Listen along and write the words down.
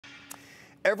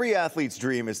Every athlete's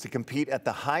dream is to compete at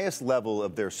the highest level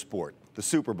of their sport. The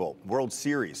Super Bowl, World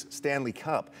Series, Stanley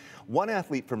Cup. One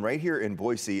athlete from right here in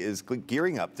Boise is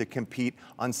gearing up to compete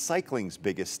on cycling's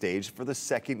biggest stage for the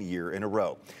second year in a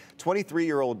row.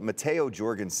 23-year-old Matteo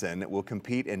Jorgenson will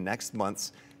compete in next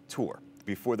month's tour.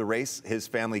 Before the race, his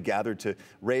family gathered to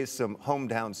raise some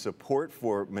hometown support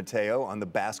for Matteo on the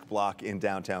Basque Block in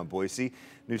downtown Boise.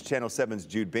 News Channel 7's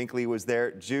Jude Binkley was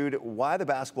there. Jude, why the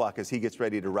Basque Block as he gets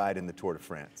ready to ride in the Tour de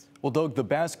France? Well, Doug, the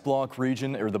Basque Block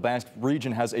region, or the Basque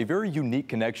region, has a very unique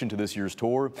connection to this year's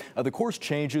tour. The course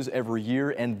changes every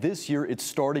year, and this year it's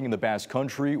starting in the Basque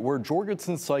Country, where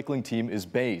Jorgenson's cycling team is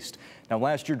based. Now,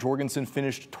 last year, Jorgenson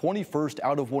finished 21st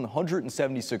out of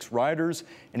 176 riders,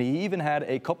 and he even had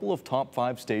a couple of top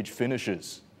 5 stage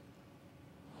finishes.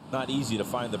 Not easy to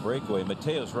find the breakaway.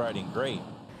 Mateo's riding great.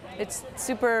 It's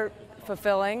super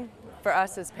fulfilling for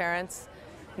us as parents,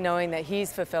 knowing that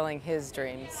he's fulfilling his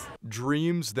dreams.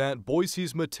 Dreams that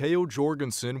Boise's Matteo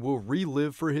Jorgenson will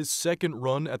relive for his second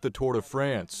run at the Tour de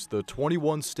France, the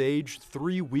 21-stage,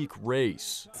 3-week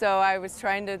race. So I was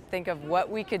trying to think of what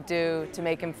we could do to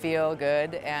make him feel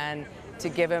good and to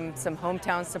give him some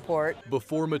hometown support.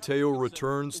 Before Matteo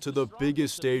returns to the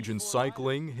biggest stage in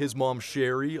cycling, his mom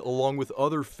Sherry, along with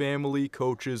other family,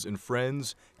 coaches, and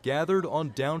friends, gathered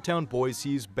on downtown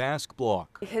Boise's Basque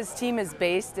Block. His team is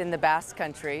based in the Basque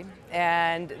Country,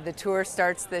 and the tour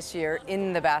starts this year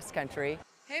in the Basque Country.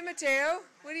 Hey Matteo,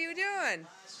 what are you doing?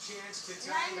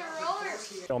 Riding the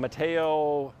rollers.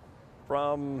 Matteo,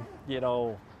 from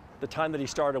the time that he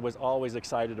started, was always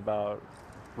excited about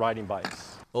riding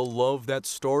bikes. A love that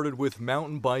started with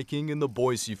mountain biking in the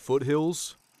Boise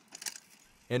foothills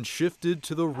and shifted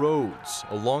to the roads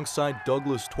alongside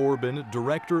Douglas Torben,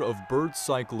 director of Bird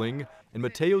Cycling and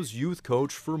Matteo's youth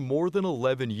coach for more than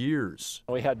 11 years.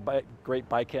 He had great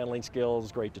bike handling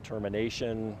skills, great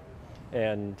determination,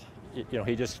 and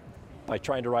he just, by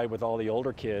trying to ride with all the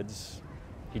older kids,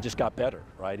 he just got better,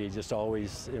 right? He just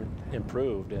always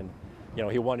improved, and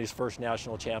he won his first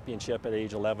national championship at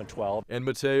age 11, 12. And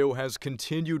Matteo has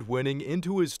continued winning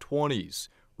into his 20s.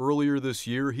 Earlier this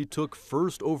year, he took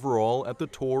first overall at the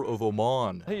Tour of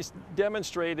Oman. He's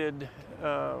demonstrated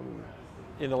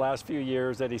in the last few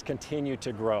years that he's continued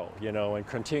to grow, and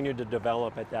continued to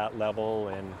develop at that level,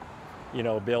 and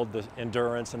build the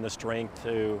endurance and the strength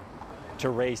to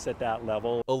race at that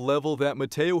level. A level that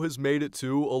Matteo has made it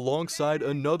to alongside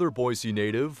another Boise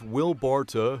native, Will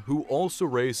Barta, who also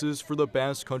races for the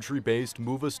Basque Country-based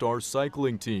Movistar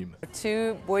cycling team.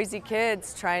 2 Boise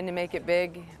kids trying to make it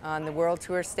big on the World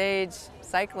Tour stage,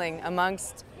 cycling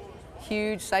amongst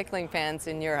huge cycling fans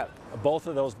in Europe. Both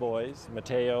of those boys,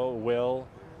 Matteo, Will,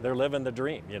 they're living the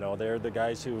dream. They're the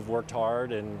guys who've worked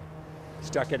hard and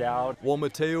stuck it out. While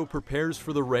Matteo prepares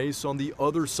for the race on the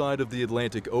other side of the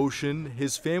Atlantic Ocean,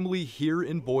 his family here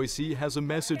in Boise has a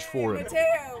message for him.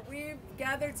 Matteo, we've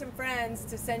gathered some friends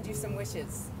to send you some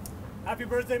wishes. Happy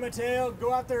birthday, Matteo.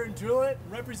 Go out there and do it.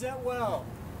 Represent well.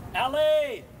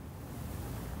 LA!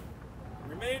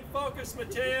 Remain focused,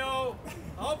 Matteo.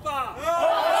 Opa!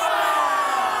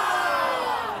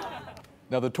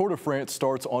 Now, the Tour de France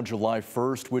starts on July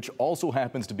 1st, which also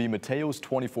happens to be Matteo's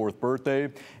 24th birthday.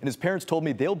 And his parents told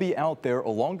me they'll be out there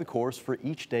along the course for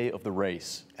each day of the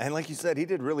race. And like you said, he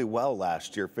did really well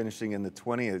last year, finishing in the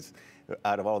 20s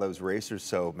out of all those racers.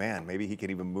 So, man, maybe he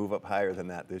can even move up higher than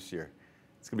that this year.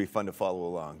 It's going to be fun to follow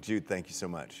along. Jude, thank you so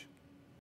much.